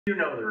You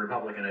know the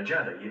Republican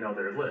agenda. You know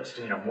their list.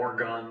 You know, more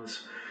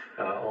guns,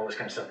 all this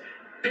kind of stuff.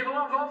 People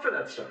don't vote for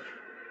that stuff.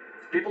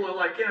 People are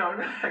like, come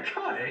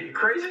on, are you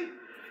crazy?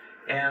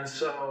 And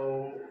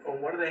so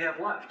what do they have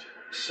left?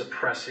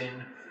 Suppressing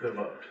the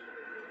vote.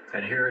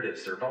 And here it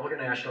is. The Republican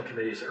National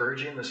Committee is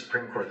urging the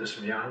Supreme Court, this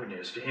from Yahoo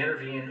News, to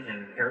intervene in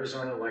an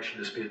Arizona election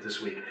dispute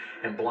this week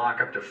and block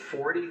up to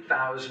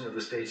 40,000 of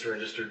the state's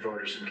registered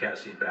voters from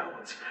casting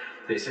ballots.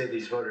 They say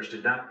these voters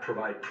did not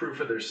provide proof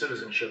of their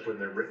citizenship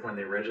when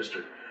they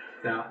registered.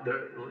 Now,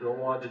 the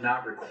law did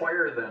not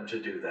require them to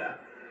do that.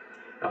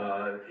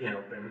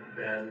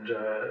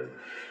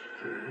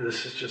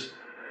 This is just,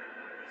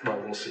 well,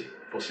 we'll see.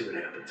 We'll see what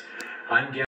happens. I'm